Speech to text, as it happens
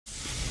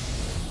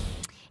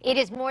It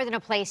is more than a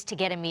place to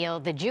get a meal.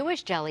 The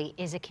Jewish deli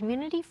is a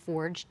community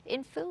forged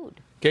in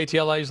food.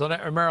 KTLA's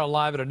Lynette Romero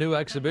live at a new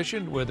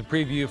exhibition with a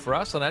preview for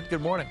us. Lynette,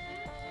 good morning.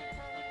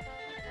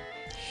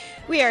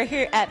 We are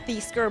here at the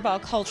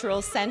Skirball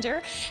Cultural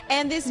Center,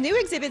 and this new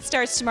exhibit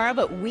starts tomorrow,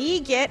 but we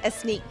get a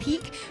sneak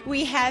peek.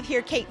 We have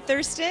here Kate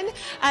Thurston.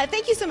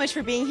 Thank you so much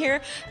for being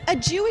here. A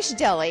Jewish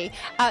deli.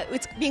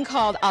 It's being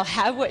called I'll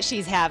Have What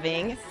She's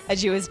Having, a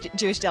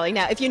Jewish deli.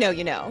 Now, if you know,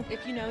 you know.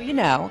 If you know, you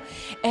know.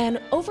 And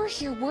over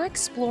here, we're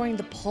exploring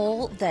the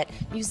pull that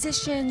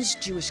musicians,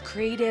 Jewish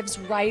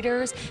creatives,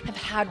 writers have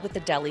had with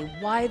the deli,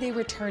 why they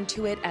return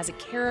to it as a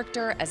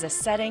character, as a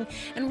setting,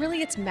 and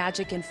really its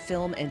magic in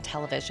film and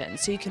television.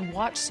 So you can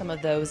watch some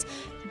of those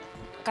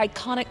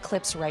iconic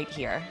clips right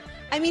here.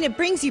 I mean, it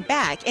brings you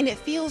back, and it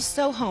feels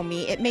so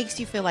homey. It makes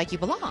you feel like you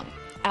belong.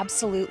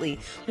 Absolutely.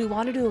 We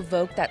wanted to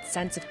evoke that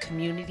sense of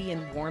community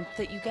and warmth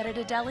that you get at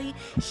a deli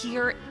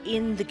here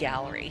in the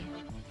gallery.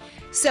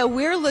 So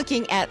we're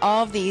looking at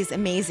all of these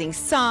amazing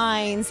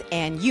signs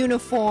and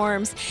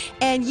uniforms,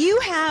 and you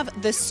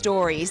have the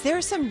stories. There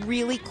are some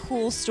really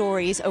cool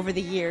stories over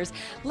the years.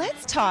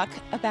 Let's talk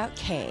about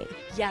Kay.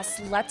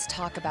 Yes, let's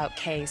talk about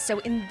Kay. So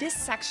in this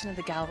section of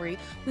the gallery,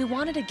 we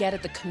wanted to get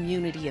at the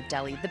community of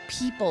deli, the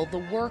people, the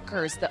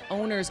workers, the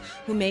owners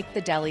who make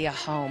the deli a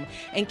home.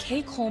 And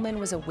Kay Coleman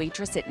was a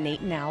waitress at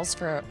Nate and Al's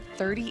for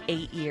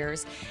 38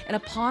 years. And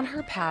upon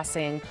her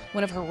passing,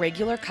 one of her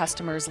regular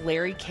customers,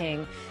 Larry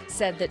King,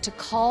 said that to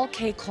call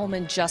Kay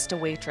Coleman just a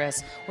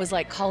waitress was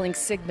like calling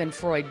Sigmund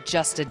Freud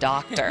just a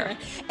doctor.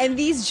 And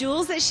these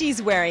jewels that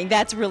she's wearing,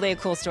 that's really a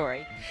cool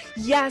story.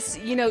 Yes,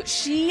 you know,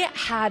 she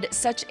had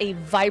such a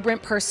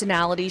vibrant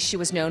personality. She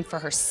was known for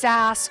her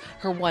sass,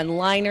 her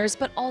one-liners,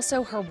 but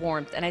also her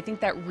warmth. And I think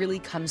that really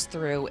comes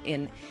through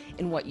in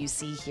what you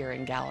see here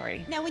in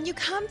gallery. Now, when you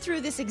come through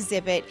this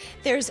exhibit,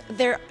 there's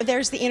the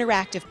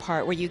interactive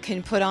part where you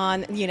can put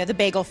on, you know, the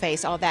bagel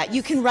face, all that.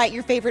 You can write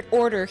your favorite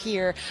order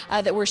here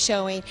that we're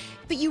showing,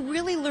 but you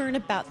really learn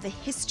about the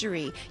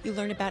history. You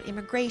learn about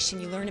immigration.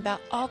 You learn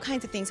about all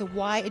kinds of things of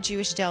why a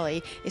Jewish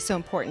deli is so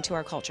important to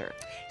our culture.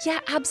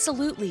 Yeah,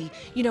 absolutely.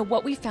 You know,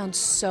 what we found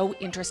so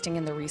interesting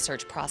in the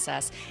research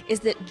process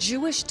is that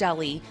Jewish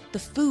deli, the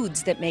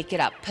foods that make it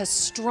up,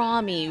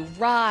 pastrami,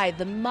 rye,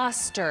 the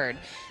mustard,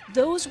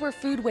 those were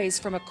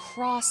foodways from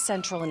across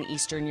Central and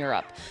Eastern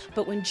Europe.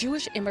 But when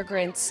Jewish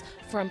immigrants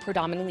from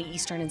predominantly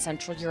Eastern and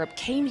Central Europe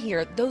came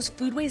here, those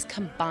foodways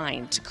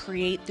combined to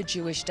create the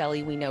Jewish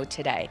deli we know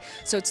today.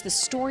 So it's the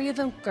story of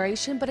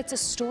immigration, but it's a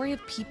story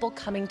of people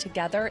coming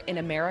together in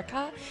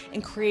America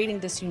and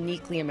creating this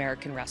uniquely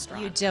American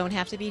restaurant. You don't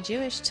have to be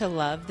Jewish to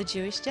love the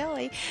Jewish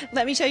deli.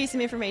 Let me show you some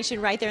information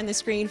right there on the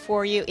screen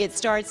for you. It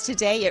starts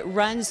today,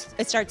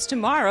 it starts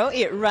tomorrow,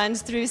 it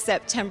runs through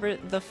September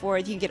the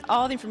 4th. You can get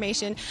all the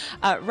information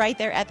right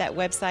there at that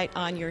website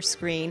on your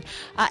screen.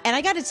 And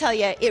I got to tell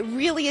you, it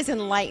really is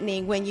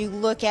enlightening when you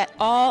look at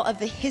all of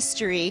the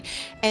history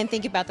and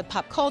think about the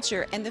pop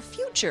culture and the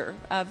future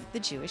of the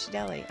Jewish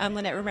deli. I'm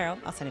Lynette Romero.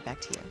 I'll send it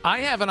back to you. I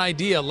have an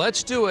idea.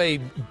 Let's do a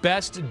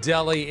best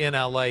deli in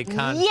LA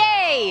contest.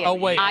 Yay! Oh,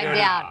 wait. I'm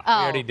down. We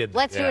already did that.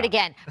 Let's do it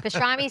again.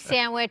 Pastrami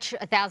sandwich,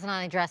 a Thousand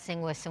Island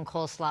dressing with some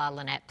coleslaw.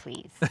 Lynette,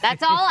 please.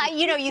 That's all.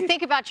 You know, you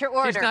think about your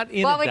order. She's not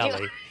in what a would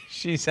deli. you?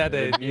 She's at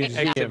an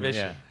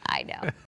exhibition. I know.